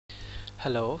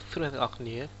Hello សួស្តីទាំងអស់គ្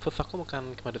នាធ្វើសកមកកាន់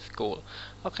Khmer School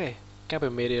អូខេកាលពី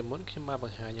មេរៀនមុនខ្ញុំបានប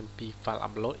ង្ហាញអំពី file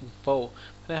upload info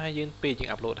ដែលឲ្យយើងពេលយើង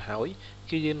upload ហើយ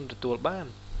គឺយើងទទួលបាន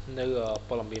នៅ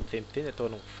ព័ត៌មានផ្សេងៗទៅ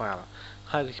ក្នុង file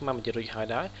ហើយខ្ញុំបានបញ្ជាក់រួចហើយ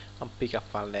ដែរអំពីការ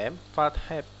file name file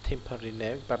type temporary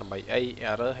name បានដើម្បីអី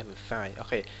error ហើយនិង size អូ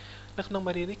ខេនៅក្នុង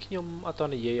មេរៀននេះខ្ញុំអត់ត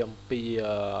និយាយអំពី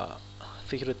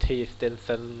security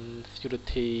extension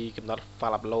security កំណត់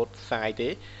file upload size ទេ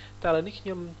តែឥឡូវនេះខ្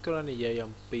ញុំគ្រាន់តែនិយាយ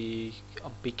អំ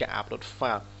ពីការ upload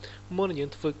file មុននឹងយើង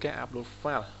ធ្វើការ upload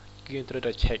file គឺយើងត្រូវ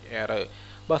តែ check error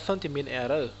បើសិនជាមាន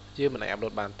error យើងមិនអាច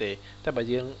upload បានទេតែបើ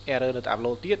យើង error នៅតែ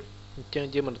upload ទៀតអញ្ចឹង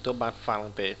យើងមិនទទួលបាន file ហ្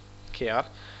នឹងទេអូខេអត់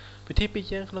វិធីពីរ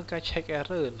យ៉ាងក្នុងការ check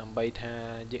error ដើម្បីថា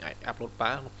យើងអាច upload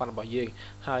បានក្នុង file របស់យើង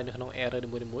ហើយនៅក្នុង error នី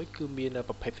មួយៗគឺមាន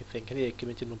ប្រភេទផ្សេងៗគ្នាគឺ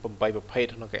មានចំនួន8ប្រភេទ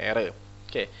ក្នុងការ error អូ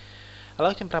ខេឥ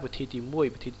ឡូវខ្ញុំប្រាប់វិធីទី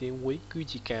1គឺ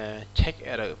ជាការ check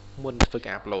error មុនធ្វើ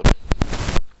ការ upload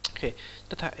អូខេ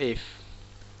ទៅថា if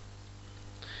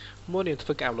មុននឹងធ្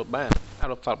វើការ upload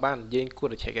file បានយើងគួរ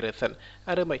តែ check error សិន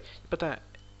error មិនប៉ុន្តែ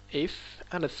if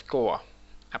underscore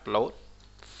upload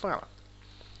file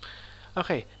អូ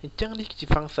ខេអញ្ចឹងនេះគឺជា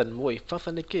function មួយ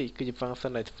function នេះគឺជា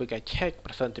function ដែលធ្វើការ check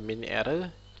ប្រសិនជាមាន error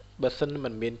បើសិនមិ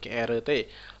នមាន error ទេ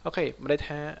អូខេមិនន័យ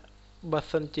ថាបើ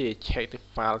សិនជា check ទៅ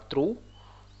file true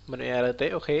មិនមាន error ទេ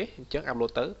អូខេអញ្ចឹង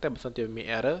upload ទៅតែបើសិនជាមាន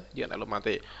error យើងអាច upload បាន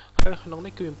ទេហើយក្នុង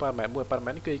នេះគឺមាន parameter មួយ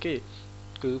parameter នេះ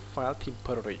គឺ file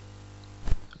temporary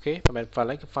អូខេ parameter file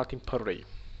នេះគឺ file temporary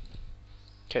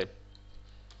អូខេ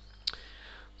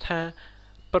ថា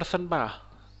ប្រសិនបើ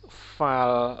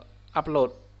file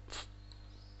upload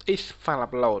is file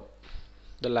upload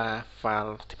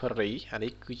 $file temporary អា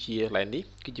នេះគឺជា line នេះ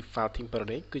គឺជា file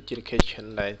temporary គឺជា location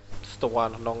ដែល store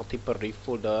ក្នុង temporary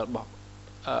folder របស់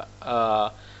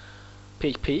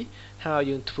PHP ហើយ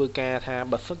យើងធ្វើការថា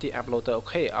បើសិនជា upload ទៅអូ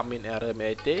ខេអត់មាន error មាន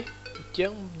អីទេអញ្ចឹ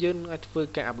ងយើងអាចធ្វើ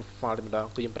ការ upload file តែម្ដង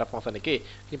គឺយើងប្រាប់ function នេះ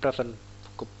ខ្ញុំប្រាប់សិន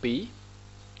copy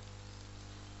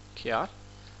ខេអត់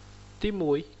ទី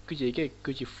1គឺ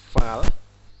ជា file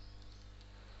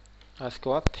ហើយស្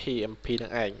គាល់ tmp នឹ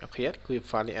ងឯងអូខេគឺ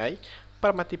file នេះឯង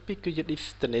parameter ទី2គឺជា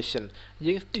destination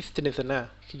យើង destination ណា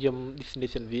ខ្ញុំ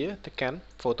destination វាទៅកាន់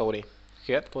photo នេះ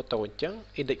គេ photo អញ្ចឹង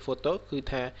index photo គឺ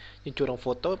ថាយើងចូលក្នុង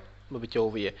photo មកបញ្ចូល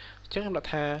វាអញ្ចឹងខ្ញុំដាក់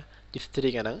ថាជា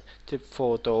string អាហ្នឹងជា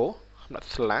photo ខ្ញុំដាក់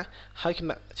slash ហើយខ្ញុំ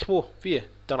ដាក់ឈ្មោះវា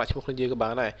តោះដាក់ឈ្មោះខ្លួនយើងក៏បា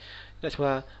នដែរដាក់ឈ្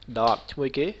មោះ dot ឈ្មោះ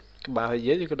គេក៏បានហើយ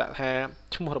យើងក៏ដាក់ថា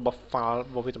ឈ្មោះរបស់ file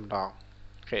របស់វាតែម្ដង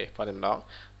អូខេ file តែម្ដង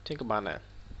អញ្ចឹងក៏បានដែរ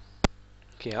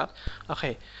អូ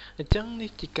ខេអញ្ចឹងនេះ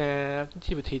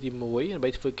ជាវិធីទី1ដើម្បី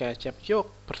ធ្វើការចាប់យក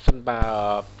ប្រសិន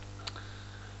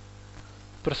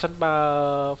បើ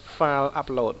file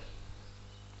upload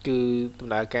គឺដំ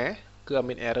ណើរការគឺអត់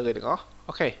មាន error ទេទាំងអស់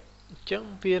អូខេអញ្ចឹង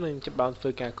វានឹងចាប់ផ្ដើមធ្វើ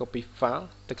ការ copy file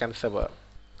ទៅកាន់ server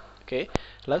អូខេឥ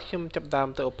ឡូវខ្ញុំចាប់ដើម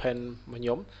ទៅ open រ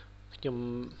បស់ខ្ញុំ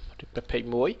ទៅ page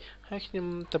 1ហើយខ្ញុំ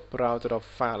ទៅ browse ទៅរក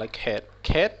file ឲ្យ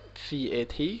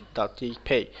cat.jpg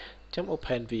ចាំ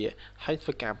open វាហើយធ្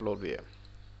វើការ upload វាអូ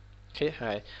ខេ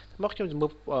ហើយមកខ្ញុំមើ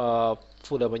ល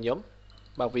folder របស់ខ្ញុំ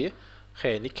បើវាអូ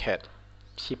ខេនេះ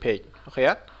cat.jpg អូខេ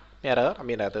អត់ error អត់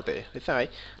មាន error ទេនេះ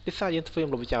សារយើងធ្វើ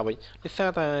លុបវាចោលវិញនេះសារ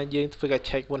តែយើងធ្វើការ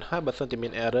check មុនហើយបើសិនជាមា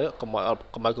ន error កុំ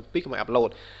ឲ្យ copy កុំឲ្យ upload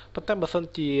ប៉ុន្តែបើសិន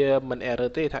ជាមិន error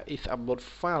ទេថា is upload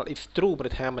file is true ព្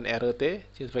រោះថាមិន error ទេ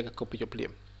យើងធ្វើការ copy យកភ្លា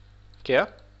មអូ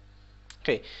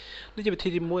ខេនេះជាវិធី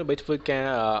ទី1ដើម្បីធ្វើការ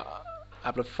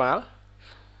upload file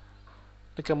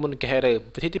នៅក្នុងមុន header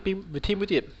វិធីទី2វិធីមួយ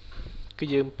ទៀតគឺ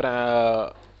យើងប្រើ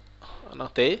អ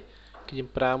ត់ទេគឺយើង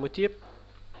ប្រើមួយទៀត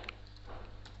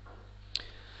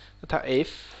ថា if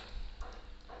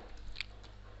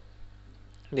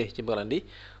នេះជាមើលនេះ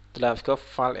តឡាស្គាល់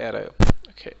file error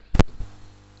អូខេ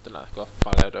តឡាស្គាល់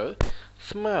file error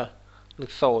ស្មើនឹង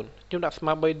0ខ្ញុំដាក់ស្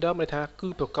មើ3ដងមានន័យថាគឺ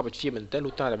ប្រកបវិជ្ជាមែនតើ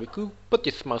លុះតាតែវាគឺពិត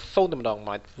ជាស្មើ0តែម្ដងម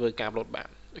កធ្វើការ upload បាន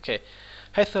អូខេ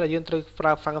ហើយសិនតែយើងត្រូវប្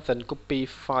រើ function copy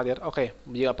file ទៀតអូខេ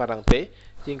យើងអត់ប្រើហ្នឹងទេ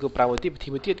យើងគឺប្រើវិធី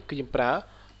មួយទៀតគឺយើងប្រើ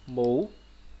move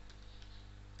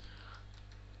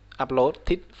upload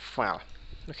this file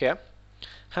អូខេ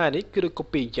ហើយនេះគឺដូច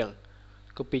copy អញ្ចឹង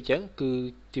គឺ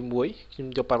ទី1ខ្ញុំ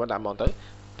យក parameter ដាក់មកទៅ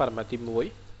parameter ទី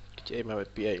1គឺជា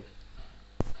MRPA អូ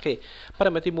ខេ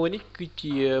parameter ទី1នេះគឺ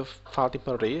ជា file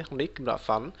temporary ក្នុងនេះខ្ញុំដាក់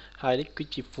son ហើយនេះគឺ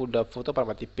ជា folder photo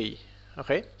parameter ទី2អូ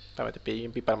ខេ parameter ទី2មា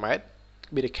ន2 parameter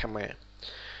មាន Khmer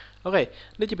អូខេ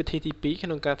នេះជាវិធីទី2ក្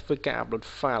នុងការធ្វើការ upload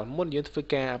file មុនយើងធ្វើ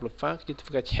ការ upload file គឺធ្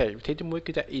វើការ check វិធីទី1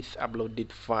គឺថា is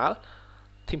uploaded file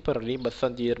temporary បើសិ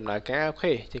នជាដំណើរការអូ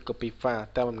ខេយើង copy file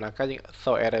តែដំណើរការយើងស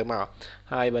ល់ error មក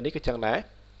ហើយបើនេះក៏ចឹងដែរ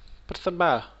ប្រសិន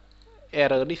បើ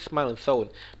error នេះស្មើនឹង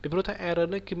0ពីព្រោះថា error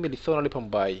នេះគឺមានលេខ0និងលេខ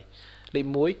8លេខ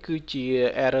1គឺជា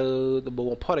error ដំបូង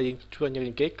បំផុតដែលយើងជួយ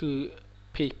ញ៉ាំគេគឺ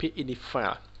PHP init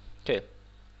file អូខេ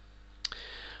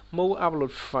move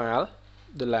upload file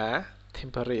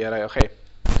 $temporary អូខេឥ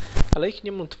ឡូវខ្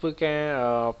ញុំនឹងធ្វើការ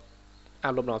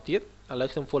upload ម្ដងទៀតឥឡូវ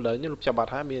ខ្ញុំ folder នេះលុបចាប់បា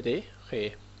ត់ហើយមានទេអូខេ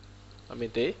អត់មា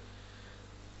នទេ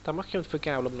តាមមកខ្ញុំធ្វើ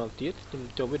ការ upload ម្ដងទៀតខ្ញុំ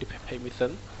ចូលវា page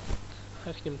mission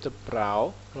ហើយខ្ញុំទៅ browse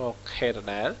រក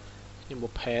Canada ខ្ញុំ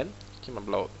open ខ្ញុំ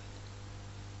upload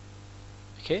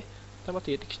អូខេតាមមក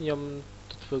ទៀតខ្ញុំ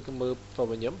ធ្វើមើល for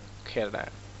ខ្ញុំ Canada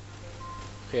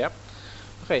ប្រាប់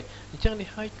អូខេអញ្ចឹងនេះ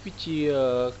ហើយគឺជា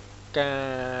កា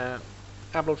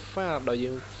រ upload file ដោយ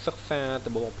យើងសិក្សា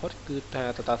ដំបូងបំផុតគឺថា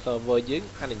តើ server យើង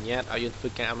អនុញ្ញាតឲ្យយើងធ្វើ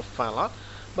ការ upload file អត់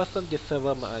បើសិនជា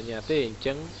server មិនអនុញ្ញាតទេអញ្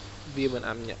ចឹងវាមិន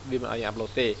អនុញ្ញាតឲ្យ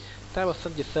upload ទេតែបើសិ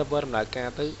នជា server ដំណើរការ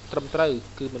ទៅត្រឹមត្រូវ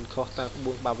គឺមិនខុសតាមក្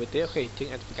បួនច្បាប់ទេអូខេអញ្ចឹង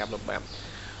អាចធ្វើការ upload បាន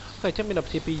ហើយអញ្ចឹងមាន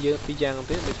វិធីពីរយ៉ាង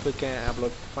ទេដើម្បីធ្វើការ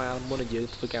upload file មុននឹងយើង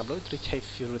ធ្វើការ upload ឬ check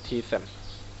security សិន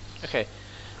អូខេ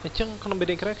អញ្ចឹងក្នុងវី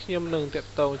ដេអូក្រោយខ្ញុំនឹងតាក់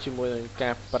ទងជាមួយនឹង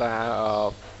ការប្រើ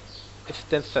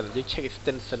extension យើង check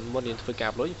extension មុនយើងធ្វើការ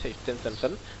upload យើង check extension សិ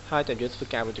នហើយតែយើងធ្វើ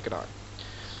ការ upload ក្រោយ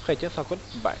អូខេអញ្ចឹងសូមអរគុណ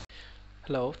បាយ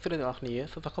Hello សួស្តីអ្នកនរគ្នា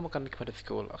សូមស្វាគមន៍មកកាន់ Khmer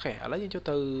School អូខេឥឡូវយើងចូល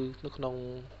ទៅនៅក្នុង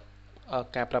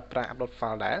ការប្រើប្រាស់ upload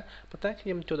file ដែរប៉ុន្តែខ្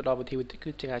ញុំចូលទៅដល់វិធីគឺ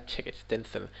ជាការ check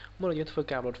extension មុននឹងយើងធ្វើ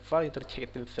ការ upload file យើងត្រូវ check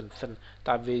extension សិន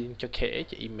តើវាជា KH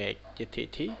ជា image ជា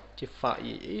TT ជា file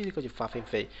EE ឬក៏ជា file ផ្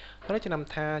សេងៗហើយចំណាំ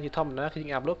ថាជាធម្មតាគឺយើ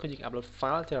ង upload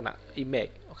file ជាលក្ខណៈ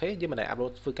image អូខេយើងមិនដែល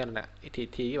upload ធ្វើការលក្ខណៈ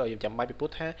TT បើយើងចាំបាច់ពីព្រោះ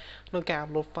ថាក្នុងការ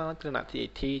upload file ជាលក្ខណៈ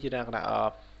TT ជាលក្ខណៈ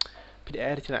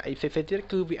PDF ជាលក្ខណៈ ផ្សេងៗទៀត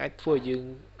គឺវាអាចធ្វើឲ្យយើង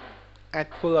អាច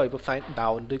ធ្វើឲ្យ website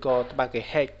down ឬក៏ត្រូវបានគេ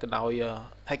hack ទៅដោយ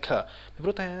hacker ពីព្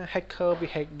រោះថា hacker វា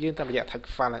hack យើងតាមរយៈ tag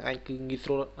file ហ្នឹងឯងគឺងាយស្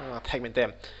រួល attack មែនទេ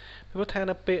ពីព្រោះថា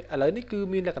នៅពេលឥឡូវនេះគឺ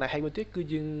មានលក្ខណៈ hack មួយទៀតគឺ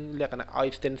យើងលក្ខណៈឲ្យ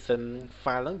extension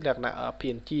file ហ្នឹងលក្ខណៈ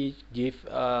PNG GIF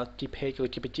JPEG ឬ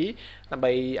JPG ដើម្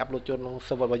បី upload ចូលក្នុង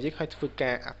server របស់យើងហើយធ្វើ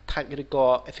ការ attack ឬក៏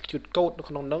execute code នៅ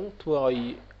ក្នុងហ្នឹងធ្វើឲ្យ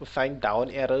website down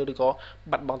error ឬក៏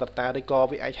បាត់បង់ data ឬក៏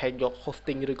វាអាច hack យក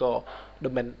hosting ឬក៏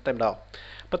domain តែម្ដង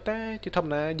ប៉ុន្តែជាធម្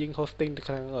មតាយើង hosting ទៅ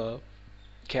ខាង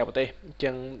ក្រៅប្រទេសអញ្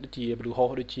ចឹងដូចជា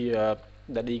Bluehost ដូចជា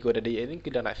Daddy អីនេះគឺ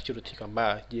លក្ខណៈ security ក៏បើ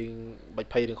យើងបាច់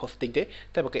ភ័យរឿង hosting ទេ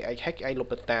តែបើគេអាច hack អាចលុប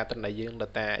data ត្រឹមតែយើង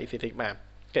data អីផ្សេងៗបាន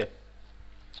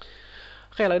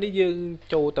អូខេឥឡូវនេះយើង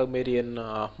ចូលទៅមេរៀន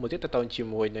មួយទៀតតទៅជា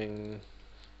មួយនឹង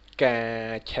ការ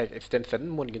check extension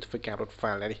មុនយើងធ្វើការ upload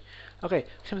file នេះអូខេ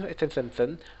ខ្ញុំ extension សិន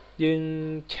យើង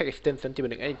check extension ជាមួ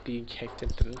យនឹងអីគឺ check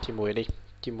extension ជាមួយនេះ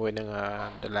ជាមួយនឹង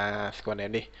$square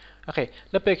name នេះអូខេ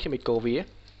ដល់ពេលខ្ញុំ echo វា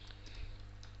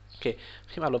អូខេ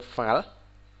ខ្ញុំ upload file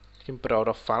ខ្ញុំ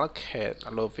browse file cat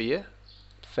upload វា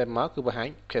save មកគឺបង្ហាញ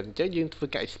អញ្ចឹងយើងធ្វើ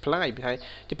ការ exploit បង្ហាញ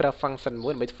ជាប្រើ function មួ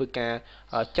យដើម្បីធ្វើការ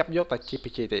ចាប់យកតែ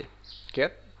JPG ទេ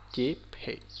get JPG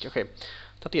អូខេ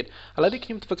ទៅទៀតឥឡូវនេះខ្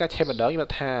ញុំធ្វើការ check ម្ដងខ្ញុំដា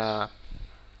ក់ថា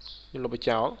ខ្ញុំលុប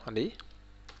ចោលអានេះ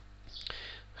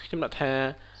ខ្ញុំដាក់ថា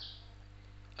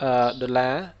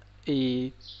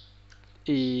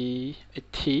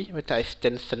$ET វាថា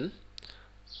extension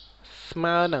ស្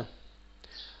មើនឹង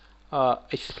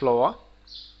explore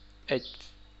អូ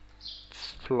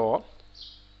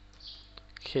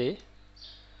ខេ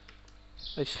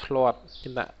explore ខ្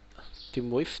ញុំដាក់ជា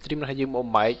មួយ stream របស់យើងមក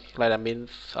បែកកន្លែងដែលមាន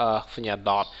សញ្ញា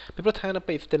dot ពីព្រោះថានៅ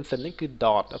ពេល extension នេះគឺ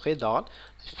dot អូខេ dot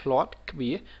explore គ្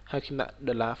វាហើយខ្ញុំដា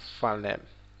ក់ $file name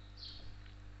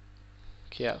អូ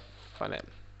ខេ file name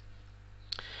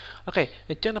អូខេ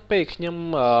អញ្ចឹងដល់ពេលខ្ញុំ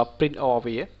print all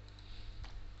វា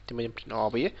ជាមួយខ្ញុំ print all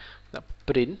វាដាក់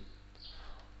print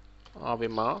all វា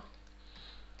មក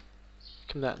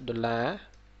ខ្ញុំដាក់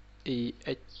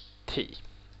$EXT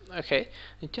អូខេ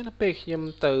អញ្ចឹងដល់ពេលខ្ញុំ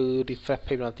ទៅ refresh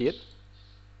page ម្ដងទៀត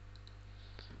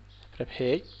refresh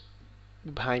page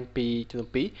បង្ហាញពីចំនួន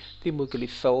2ទី1គឺ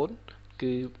list 0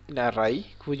គឺ array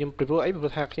គឺខ្ញុំព្រោះអីព្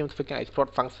រោះថាខ្ញុំធ្វើការ export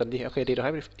function នេះអូខេរីទៅហើ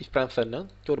យ expansion ហ្នឹង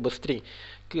ចូលរបស់ string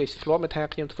គឺ explore មានថា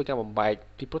ខ្ញុំធ្វើការបំបែក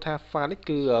ពីព្រោះថា file នេះ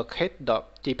គឺ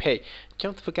cat.jpg អញ្ចឹ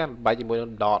ងធ្វើការបំបែកជាមួយនឹ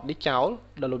ង dot នេះចោល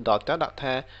ដល់ dot ទៅដាក់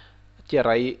ថាជា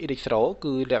array index0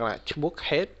 គឺលក្ខណៈឈ្មោះ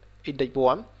cat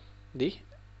index1 នេះ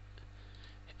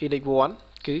index1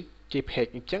 គឺ JPEG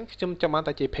អញ្ចឹងខ្ញុំចាំបាន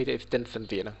តែ JPEG ទៅ extension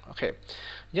វាហ្នឹងអូខេ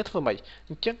អញ្ចឹងធ្វើម៉េច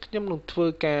អញ្ចឹងខ្ញុំនឹងធ្វើ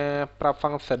ការប្រាប់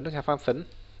function នោះថា function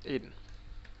in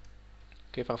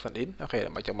គេ function in អូខេ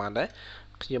ដើម្បីចាំបានដែរ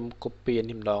ខ្ញុំ copy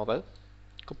នេះម្ដងទៅ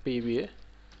copy វា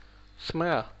ស្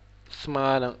មើ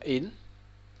នឹង in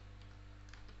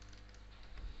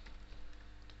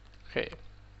អូខេ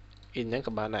in ហ្នឹង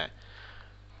ក៏បានដែរ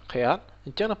អូខេអត់អ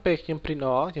ញ្ចឹងដល់ពេលខ្ញុំ print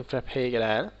all ខ្ញុំ refresh page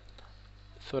ដែរ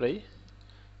sorry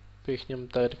ពេលខ្ញុំ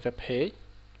ទៅ refresh page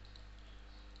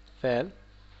then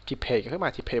ជា page គឺម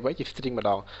កជា page វិញជា string ម្ដ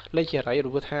ងលេខជា array ឬ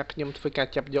ថាខ្ញុំធ្វើការ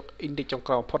ចាប់យក index ចុង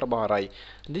ក្រោយបំផុតរបស់ array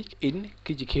នេះ in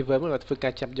គឺជា keyword មួយដែលធ្វើកា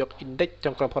រចាប់យក index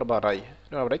ចុងក្រោយបំផុតរបស់ array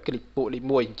នៅ array គឺលេខពួកលេខ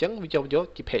1អញ្ចឹងវាយក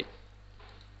ជា page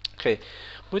អូខេ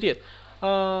មួយទៀត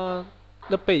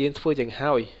ដល់ពេលយើងធ្វើយ៉ាង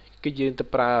ហើយគឺយើងទៅ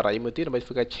ប្រើ array មួយទៀតដើម្បីធ្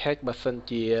វើការ check បើសិន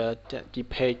ជា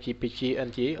page ជា pg ng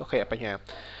អូខេអត់បញ្ហា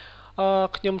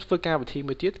ខ្ញុំធ្វើការវិធី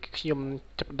មួយទៀតគឺខ្ញុំ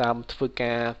ចាប់ដើមធ្វើ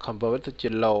ការ convert ទៅជា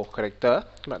low character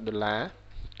ដាក់ $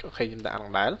អូខេខ្ញុំដាក់អ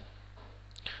ង្គដែល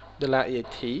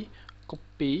$ET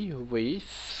copy v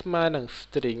ស្មើនឹង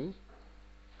string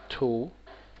to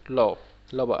low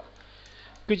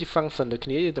គឺជា function ដូចគ្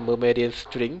នាយើងទៅមើលមេរៀន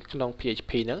string ក្នុង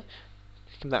PHP ហ្នឹង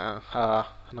ខ្ញុំដាក់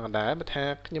ហ្នឹងដែរបើថា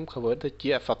ខ្ញុំ convert ទៅជា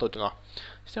អក្សរតូចទាំងអស់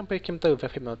អញ្ចឹងពេលខ្ញុំទៅ web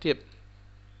page ម្ដងទៀត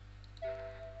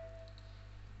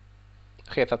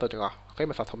អូខេអក្សរតូចទាំងអស់អូខេ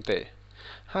មិនអក្សរធំទេ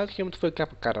ហើយខ្ញុំធ្វើការ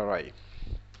បង្កើត array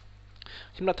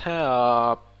ខ្ញុំដាក់ថា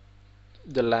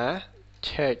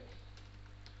 $check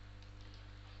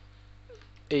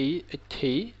ET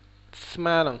ស្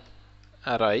មើនឹង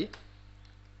array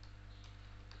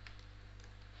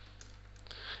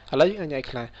ឥឡូវយើងអនុញ្ញាត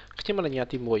ខ្លះខ្ញុំអនុញ្ញាត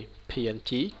ទី1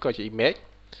 png ក៏ជា image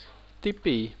ទី2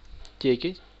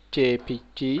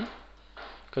 jpg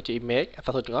ក៏ជា image អក្ស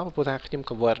រតូចទាំងអស់ព្រោះថាខ្ញុំ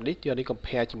convert នេះយកនេះ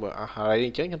compare ជាមួយ array អ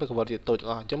ញ្ចឹងខ្ញុំទៅ convert តូចទាំង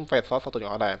អស់អញ្ចឹង file អក្សរតូចទាំ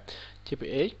ងអស់ដែរ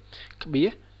jpg ក្បៀ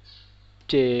ស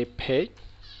jpeg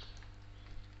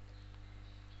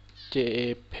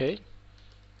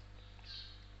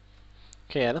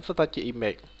គេអានោះសុទ្ធតែជា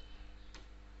image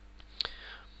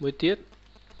មួយទៀត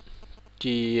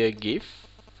ជា gif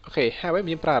អូខេហើយ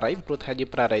យើងប្រើ array ព្រោះថាយើង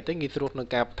ប្រើ array ទៅងាយស្រួលក្នុង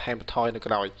ការបន្ថែមបន្ថយនៅ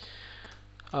ក្រោយ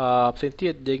ផ្សេងទៀ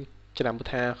តយើងចំណាំ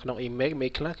ថាក្នុង image មេ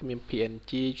ខ្លះគឺមាន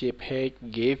png jpeg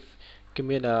gif គឺ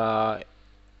មាន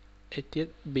អីទៀត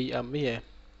bm នេះ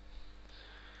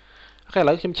អូខេឥ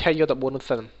ឡូវខ្ញុំឆែកយក14នោះ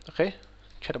សិនអូខេ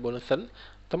ឆែក14នោះសិន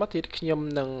តមកទៀតខ្ញុំ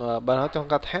នឹងបើចង់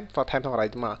កាត់ថែមក្នុង array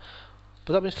ទៅមកប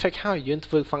ន្ទាប់ពី check ហើយយើង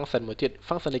ធ្វើ function មួយទៀត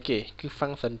function នេះគេគឺ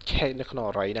function check នៅក្នុង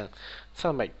array ហ្នឹងស្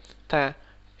មើថា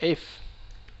if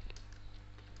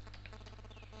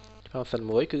function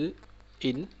មួយគឺ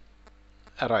in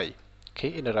array អូខេ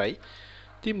in array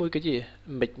ទី1គឺជា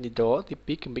make needle ទី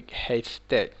2គឺ make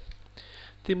hashtag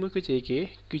ទី1គឺជាគេ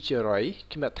គឺជា array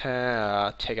ខ្ញុំដាក់ថា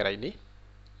check array នេះ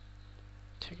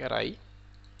check array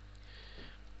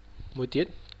មួយទៀត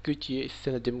គឺជា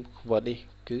extension word នេះ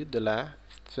គឺ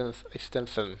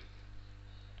 $extension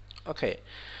អូខេ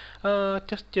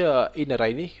just in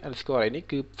array នេះ underscore array នេះ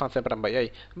គឺ function 8អី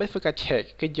មិនធ្វើការ check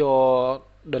គឺយក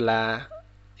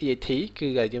$EAT គឺ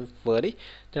យើង word នេះ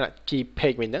ដាក់ g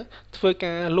page វិញហ្នឹងធ្វើ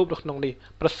ការ loop នៅក្នុងនេះ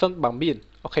ប្រសិនបើមាន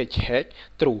អូខេ check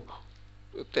true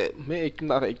តែមេខ្ញុំ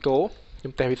ដាក់ echo ខ្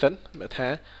ញុំតេស្តវាសិនបើថា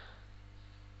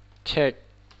check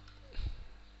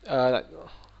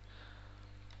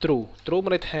true មា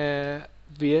នន័យថា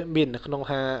វាមាននៅក្នុង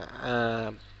ថា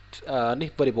នេះ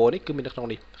variable នេះគឺមាននៅក្នុង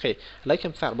នេះអូខេឥឡូវខ្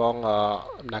ញុំសាកបង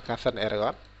ដំណើរការ set error អ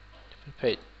ត់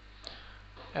page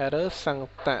error សង្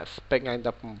កត spec ថ្ងៃ19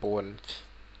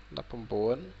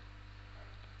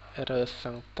 error ស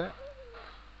ង្កត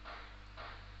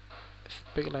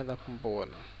spec ថ្ងៃ19ខ្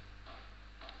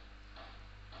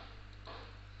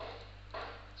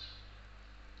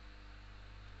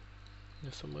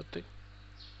ញុំមើលតិច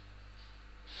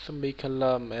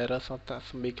semicolon error សង្កត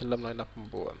semicolon ថ្ងៃ19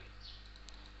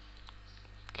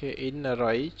គេ in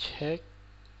array check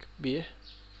វា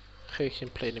គេខ្ញុំ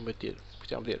play នេះមួយទៀត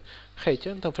ចាំទៀតគេចឹ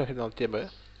ងទៅ play ម្ដងទៀតមើល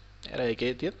array គេ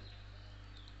ទៀត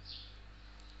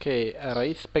គេ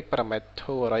array spec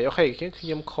parameter array អូខេខ្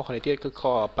ញុំខុសនេះទៀតគឺ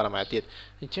ខុស parameter ទៀត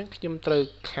អញ្ចឹងខ្ញុំត្រូវ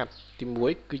ខាត់ទី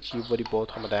1គឺជា variable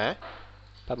ធម្មតា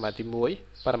parameter ទី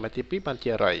1 parameter ទី2បានជា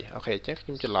array អូខេអញ្ចឹងខ្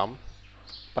ញុំច្រឡំ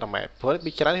parameter ព្រោះ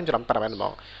ពីច្រើនខ្ញុំច្រឡំ parameter ហ្ម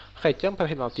ងអូខេអញ្ចឹង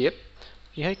play ម្ដងទៀត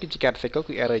នេះហើយគឺជាការ cycle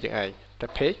គឺ error ចឹងឯងតែ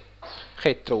page អូ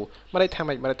ខេ true មកន័យថា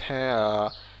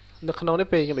នៅក្នុងនេះ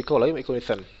ពេលខ្ញុំ echo ឥឡូវខ្ញុំ echo នេះ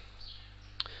សិន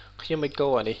ខ្ញុំ echo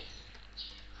អា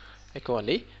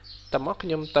នេះតមកខ្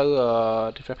ញុំទៅ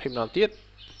refresh page ម្ដងទៀត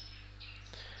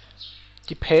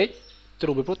ជា page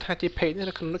true ពីព្រោះថាជា page នេះ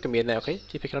នៅក្នុងនេះក៏មានដែរអូខេ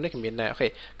ជា page ក្នុងនេះក៏មានដែរអូខេ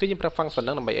គឺយើងប្រើ function ហ្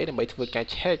នឹងដើម្បីអីដើម្បីធ្វើការ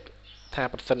check ថា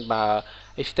ប្រសិនបើ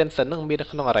extension ហ្នឹងមាននៅ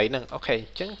ក្នុង array ហ្នឹងអូខេអ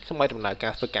ញ្ចឹងខ្ញុំឲ្យដំណើរកា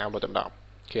រធ្វើការមកដល់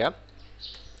អូខេអត់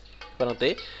ប៉ុណ្ណឹងទេ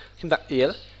ខ្ញុំដាក់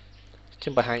else ខ្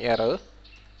ញុំបង្ហាញ error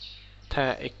ថា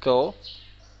echo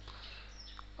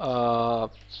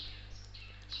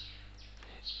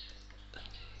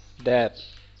that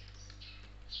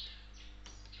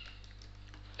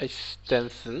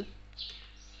extension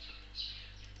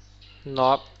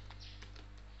not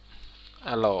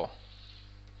allow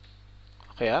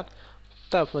អូខេអត់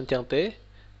តើមិនចឹងទេ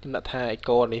ខ្ញុំដាក់ថា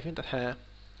echo នេះខ្ញុំដាក់ថា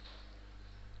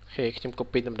khéខ្ញុំ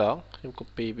copy ម្ដងខ្ញុំ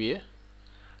copy វា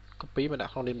copy មកដា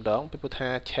ក់ក្នុងនេះម្ដងពីព្រោះថា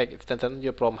check extension យ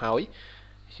កព្រមហើយ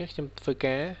ខ្ញុំធ្វើ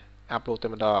ការ upload តែ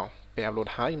ម្ដងពេល upload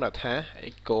ហើយខ្ញុំដាក់ថា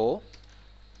echo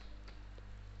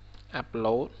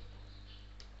upload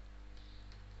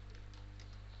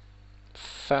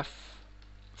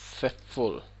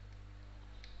successful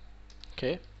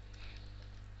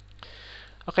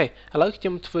អូខេឥឡូវខ្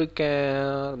ញុំធ្វើការ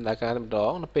ដំណើរការតែម្ដ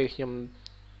ងនៅពេលខ្ញុំ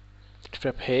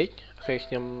refresh page អូខេ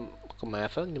ខ្ញុំ command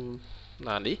ខ្ញុំ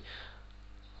ណានេះ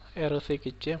error ស្អី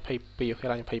គេចេះ22អូខេ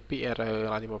ឡើង22 error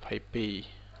ឡើង22អូ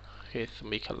ខេ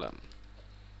semicolon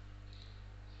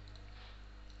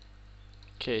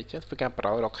អូខេចឹងធ្វើការប្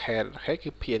រោយរក head គឺ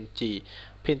PNG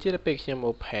ដល់ពេលខ្ញុំ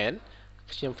open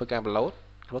ខ្ញុំធ្វើការ upload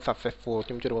successful ខ្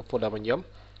ញុំចូលមក folder របស់ខ្ញុំ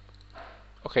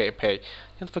អូខេ page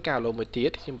ខ្ញុំធ្វើការ upload មួយទៀ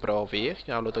តខ្ញុំប្រវាខ្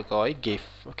ញុំ upload ទៅក្រោយ gif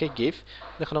អូខេ gif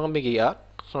នៅក្នុងមាន gif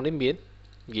ក្នុងនេះមាន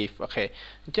gif អូខេ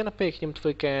អញ្ចឹងដល់ពេលខ្ញុំធ្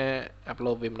វើការ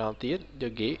upload វាម្ដងទៀតយ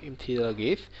ក gif interior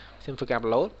gif ខ្ញុំធ្វើការ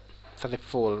upload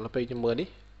successful ដល់ពេលខ្ញុំមើលនេះ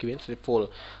គឺមាន successful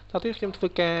តទៅទៀតខ្ញុំធ្វើ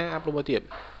ការ upload មួយទៀត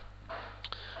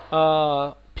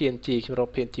PNG ខ្ញុំរក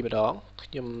PNG ម្ដងខ្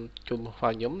ញុំជុំ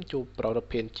file ខ្ញុំជួបប្ររក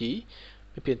PNG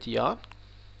មាន PNG អត់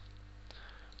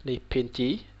នេះ PNG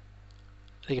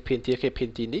នេះគឺ PNG គេ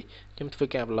PNG នេះខ្ញុំធ្វើ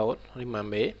ការ upload នេះមក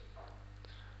មេ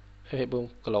ហើយបង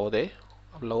close ទេ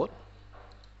upload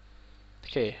អូ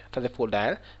ខេតែ folder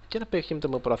អញ្ចឹងពេលខ្ញុំទៅ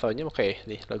មើល browser ខ្ញុំអូខេ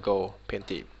នេះ logo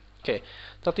PNG អូខេត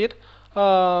ទៅទៀត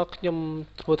ខ្ញុំ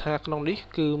ធ្វើថាក្នុងនេះ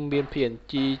គឺមាន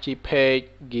PNG JPEG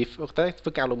GIF អូខេធ្វើ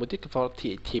ការ upload មួយទៀតគឺ file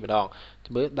TXT ម្ដង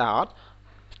មើលដល់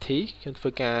T ខ្ញុំធ្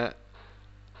វើការ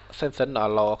sensor ដ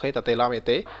ល់ low អូខេតតែឡង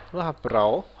ទេនោះថា pro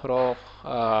រក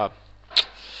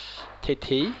TT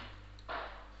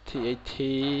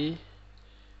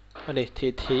នេះ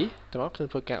TT តោះខ្ញុំ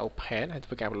ធ្វើការ open ហើយ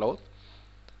ធ្វើការ upload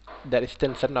that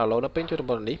extension ដល់ low នៅពេលចូល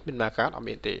ទៅនេះមាន markup អត់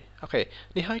មានទេអូខេ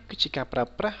នេះហើយគឺជាការប្រើ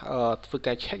ប្រាស់ធ្វើ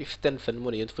ការ check extension មួ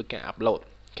យយើងធ្វើការ upload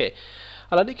អូខេឥ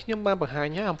ឡូវនេះខ្ញុំបានបង្ហាញ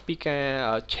ហើយអំពីការ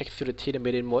check security នៅមេ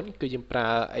រៀនមុនគឺយើងប្រើ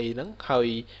អីហ្នឹងហើយ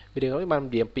មេរៀននេះបាន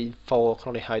និយាយអំពី info ក្នុ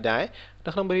ងនេះហើយដែរ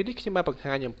នៅក្នុងមេរៀននេះខ្ញុំបានបង្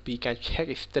ហាញអំពីការ check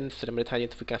extension មានន័យថាយើ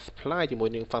ងធ្វើការ supply ជាមួយ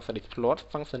នឹង function exploit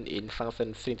function in function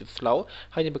string to slow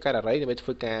ហើយយើងបង្កើត array ដើម្បីធ្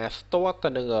វើការ store ទៅ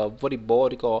នឹង variable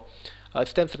ឬក៏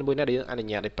extension មួយណាដែលយើងអនុ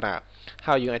ញ្ញាតឲ្យប្រើ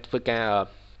ហើយយើងអាចធ្វើការ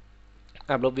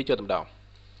upload វាចូលតែម្ដង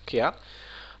អូខេអត់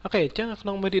អូខេអញ្ចឹងក្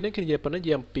នុងមេរៀននេះគឺនិយាយប៉ុណ្ណឹងនិ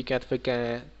យាយអំពីការធ្វើការ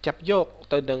ចាប់យក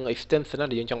ទៅនឹង extension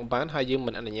ដែលយើងចង់បានហើយយើង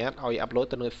មិនអនុញ្ញាតឲ្យ upload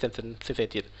ទៅនឹង extension ផ្សេង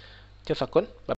ៗទៀតចុះអរគុណ